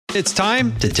It's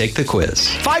time to take the quiz.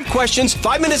 5 questions,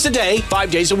 5 minutes a day,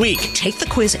 5 days a week. Take the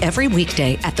quiz every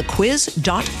weekday at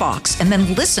thequiz.fox and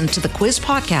then listen to the quiz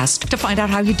podcast to find out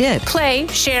how you did. Play,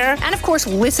 share, and of course,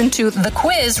 listen to The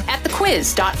Quiz at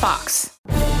thequiz.fox.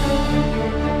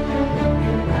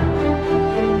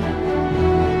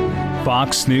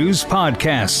 Fox News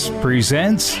Podcasts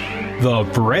presents the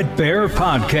Bret Baier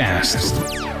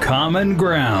Podcast, Common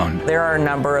Ground. There are a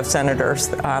number of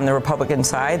senators on the Republican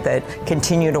side that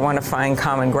continue to want to find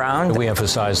common ground. We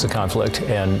emphasize the conflict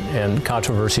and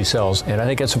controversy sells, and I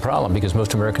think that's a problem because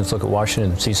most Americans look at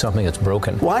Washington and see something that's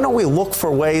broken. Why don't we look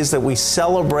for ways that we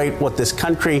celebrate what this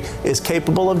country is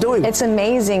capable of doing? It's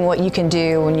amazing what you can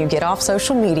do when you get off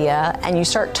social media and you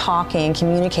start talking and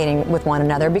communicating with one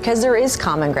another because there is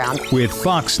common ground. With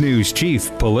Fox News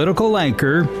chief political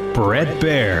anchor Bret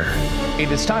Baier.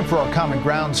 It's time for our Common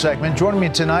Ground segment. Joining me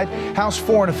tonight, House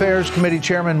Foreign Affairs Committee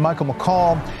Chairman Michael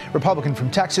McCaul, Republican from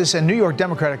Texas, and New York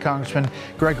Democratic Congressman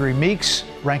Gregory Meeks,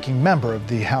 ranking member of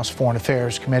the House Foreign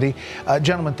Affairs Committee.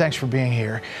 Gentlemen, thanks for being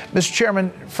here. Mr. Chairman,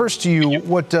 first to you,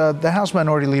 what the House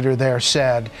Minority Leader there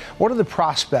said, what are the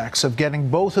prospects of getting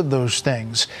both of those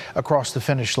things across the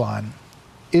finish line?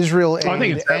 Israel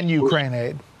aid and Ukraine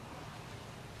aid.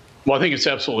 Well, I think it's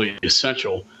absolutely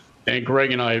essential. And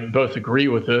Greg and I both agree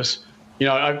with this. You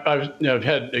know, I've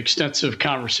had extensive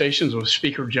conversations with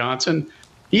Speaker Johnson.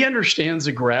 He understands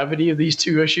the gravity of these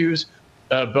two issues,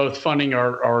 both funding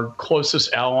our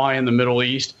closest ally in the Middle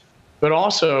East, but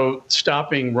also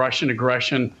stopping Russian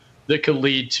aggression that could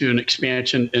lead to an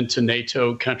expansion into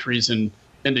NATO countries and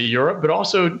into Europe, but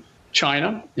also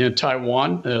China and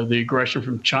Taiwan, the aggression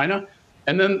from China,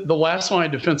 and then the last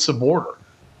line of defense, the border.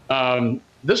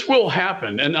 This will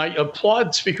happen, and I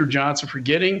applaud Speaker Johnson for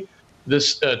getting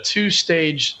this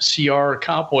two-stage CR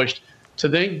accomplished to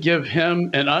then give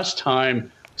him and us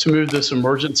time to move this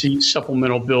emergency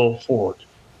supplemental bill forward.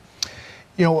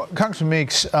 You know, Congressman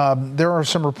Meeks, there are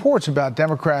some reports about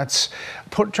Democrats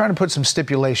trying to put some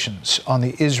stipulations on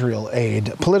the Israel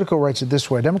aid. Politico writes it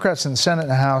this way. Democrats in the Senate and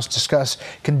the House discuss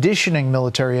conditioning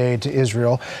military aid to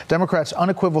Israel. Democrats'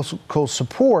 unequivocal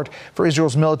support for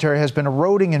Israel's military has been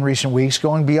eroding in recent weeks,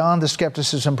 going beyond the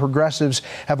skepticism progressives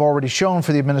have already shown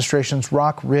for the administration's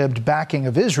rock-ribbed backing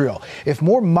of Israel. If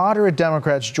more moderate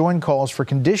Democrats join calls for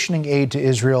conditioning aid to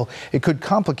Israel, it could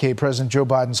complicate President Joe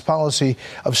Biden's policy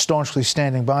of staunchly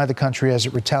standing by the country as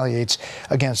it retaliates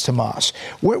against Hamas.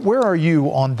 Where are you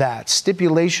on that?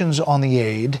 Stipulations on the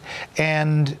aid,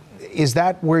 and is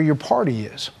that where your party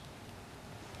is?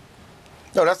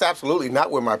 No, that's absolutely not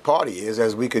where my party is,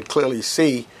 as we could clearly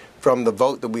see from the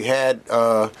vote that we had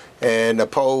and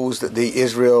opposed the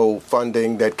Israel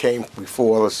funding that came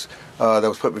before us, that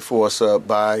was put before us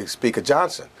by Speaker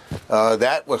Johnson.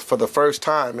 That was for the first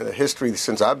time in the history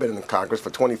since I've been in Congress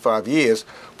for 25 years,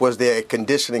 was there a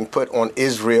conditioning put on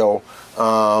Israel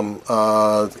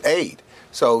aid.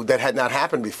 So that had not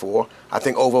happened before. I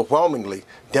think overwhelmingly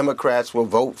Democrats will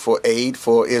vote for aid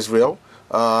for Israel.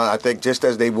 I think just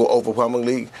as they will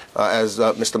overwhelmingly, as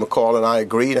Mr. McCaul and I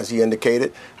agreed, as he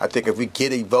indicated, I think if we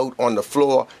get a vote on the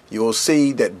floor, you will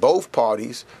see that both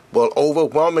parties will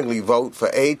overwhelmingly vote for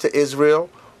aid to Israel,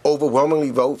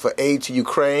 overwhelmingly vote for aid to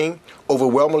Ukraine,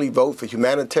 overwhelmingly vote for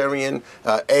humanitarian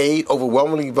aid,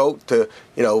 overwhelmingly vote to,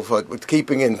 for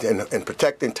keeping and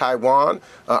protecting Taiwan.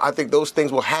 I think those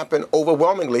things will happen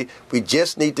overwhelmingly. We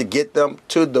just need to get them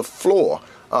to the floor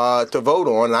to vote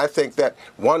on. And I think that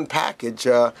one package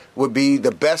would be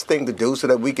the best thing to do so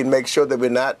that we can make sure that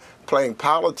we're not playing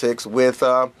politics with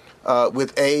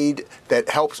aid that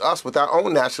helps us with our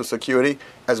own national security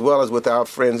as well as with our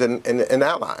friends and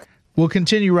allies. We'll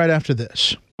continue right after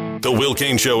this. The Will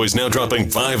Cain Show is now dropping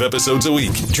 5 episodes a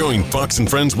week. Join Fox and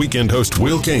Friends weekend host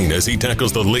Will Cain as he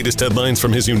tackles the latest headlines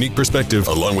from his unique perspective,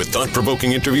 along with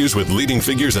thought-provoking interviews with leading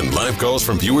figures and live calls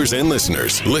from viewers and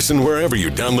listeners. Listen wherever you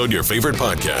download your favorite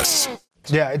podcasts.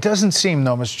 Yeah, it doesn't seem,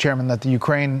 though, Mr. Chairman, that the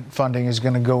Ukraine funding is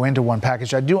going to go into one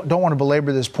package. I don't want to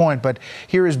belabor this point, but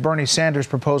here is Bernie Sanders'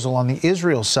 proposal on the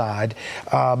Israel side,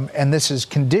 and this is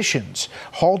conditions: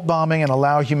 halt bombing and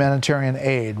allow humanitarian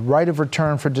aid, right of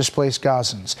return for displaced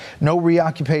Gazans, no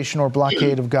reoccupation or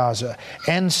blockade of Gaza,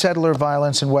 end settler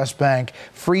violence in West Bank,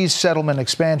 freeze settlement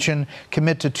expansion,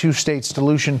 commit to two-state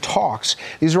solution talks.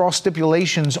 These are all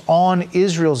stipulations on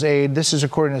Israel's aid. This is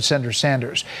according to Senator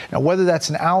Sanders. Now, whether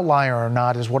that's an outlier or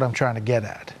not is what I'm trying to get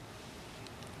at.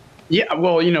 Yeah,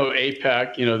 well,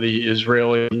 AIPAC, the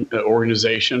Israeli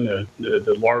organization,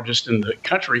 the largest in the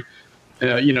country,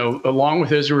 along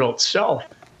with Israel itself,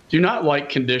 do not like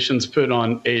conditions put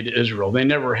on aid to Israel. They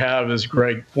never have, as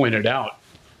Greg pointed out.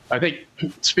 I think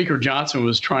Speaker Johnson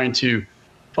was trying to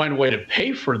find a way to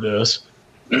pay for this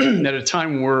at a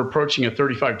time when we're approaching a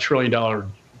 $35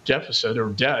 trillion deficit, or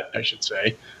debt, I should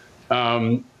say.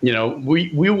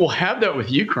 We will have that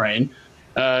with Ukraine.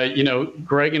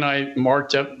 Greg and I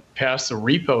marked up past the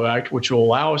Repo Act, which will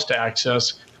allow us to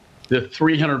access the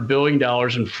 $300 billion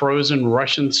in frozen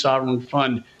Russian sovereign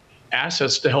fund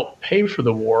assets to help pay for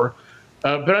the war.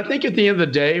 But I think at the end of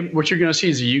the day, what you're going to see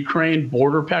is a Ukraine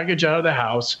border package out of the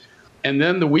House. And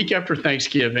then the week after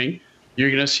Thanksgiving,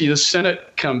 you're going to see the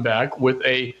Senate come back with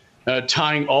a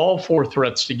tying all four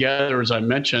threats together, as I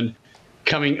mentioned,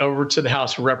 coming over to the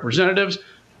House of Representatives.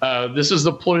 This is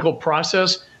the political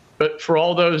process. But for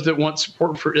all those that want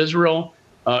support for Israel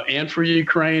and for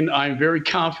Ukraine, I'm very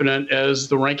confident, as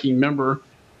the ranking member,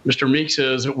 Mr. Meeks,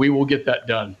 is that we will get that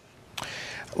done.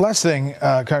 Last thing,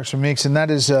 Congressman Meeks, and that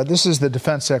is this is the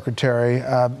Defense Secretary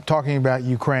talking about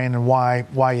Ukraine and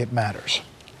why it matters.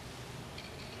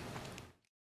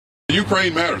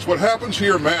 Ukraine matters. What happens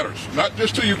here matters, not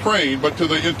just to Ukraine, but to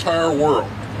the entire world.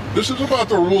 This is about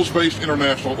the rules-based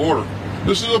international order.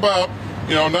 This is about,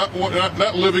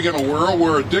 not living in a world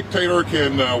where a dictator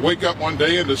can wake up one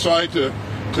day and decide to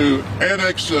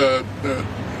annex the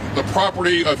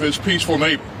property of his peaceful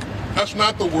neighbor. That's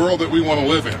not the world that we want to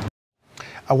live in.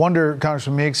 I wonder,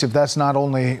 Congressman Meeks, if that's not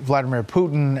only Vladimir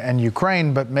Putin and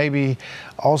Ukraine, but maybe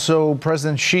also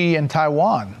President Xi and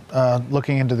Taiwan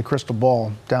looking into the crystal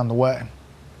ball down the way.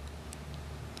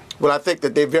 Well, I think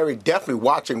that they're very definitely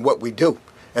watching what we do.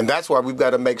 And that's why we've got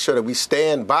to make sure that we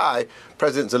stand by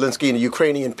President Zelensky and the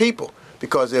Ukrainian people.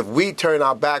 Because if we turn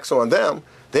our backs on them,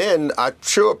 then I'm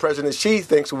sure President Xi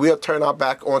thinks we'll turn our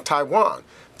back on Taiwan.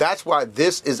 That's why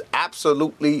this is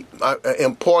absolutely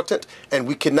important, and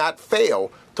we cannot fail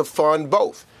to fund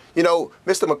both. Mr.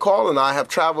 McCall and I have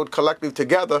traveled collectively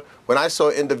together when I saw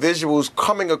individuals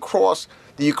coming across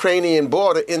the Ukrainian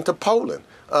border into Poland,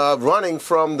 running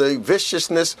from the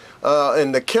viciousness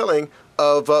and the killing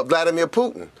of Vladimir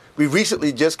Putin. We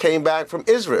recently just came back from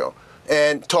Israel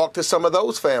and talked to some of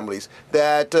those families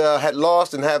that had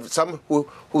lost, and have some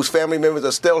whose family members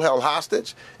are still held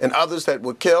hostage, and others that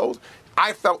were killed.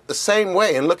 I felt the same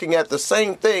way, and looking at the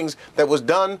same things that was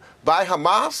done by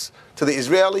Hamas to the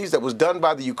Israelis, that was done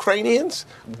by the Ukrainians,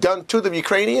 done to the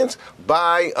Ukrainians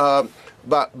by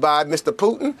Mr.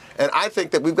 Putin. And I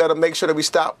think that we've got to make sure that we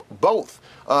stop both,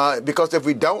 because if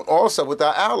we don't, also with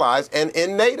our allies and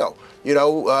in NATO,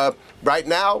 right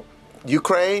now,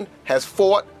 Ukraine has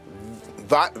fought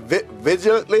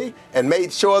vigilantly and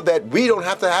made sure that we don't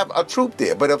have to have a troop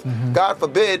there. But if, God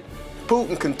forbid,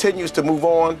 Putin continues to move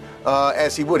on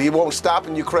as he would, he won't stop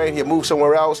in Ukraine. He'll move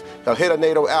somewhere else. He'll hit a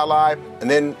NATO ally, and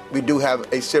then we do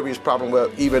have a serious problem where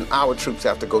even our troops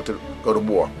have to go to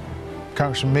war.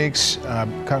 Congressman Meeks,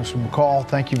 Congressman McCall,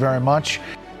 thank you very much.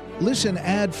 Listen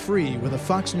ad-free with a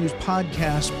Fox News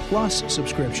Podcast Plus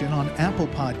subscription on Apple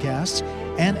Podcasts,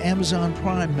 and Amazon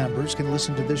Prime members can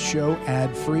listen to this show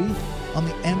ad-free on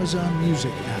the Amazon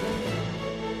Music app.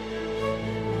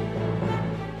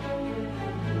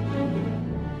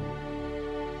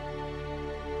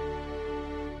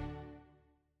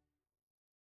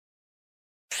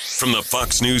 From the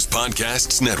Fox News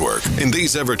Podcasts Network. In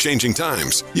these ever-changing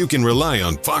times, you can rely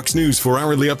on Fox News for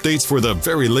hourly updates for the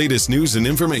very latest news and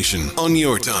information on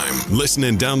your time. Listen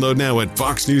and download now at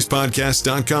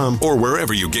foxnewspodcast.com or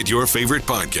wherever you get your favorite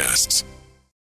podcasts.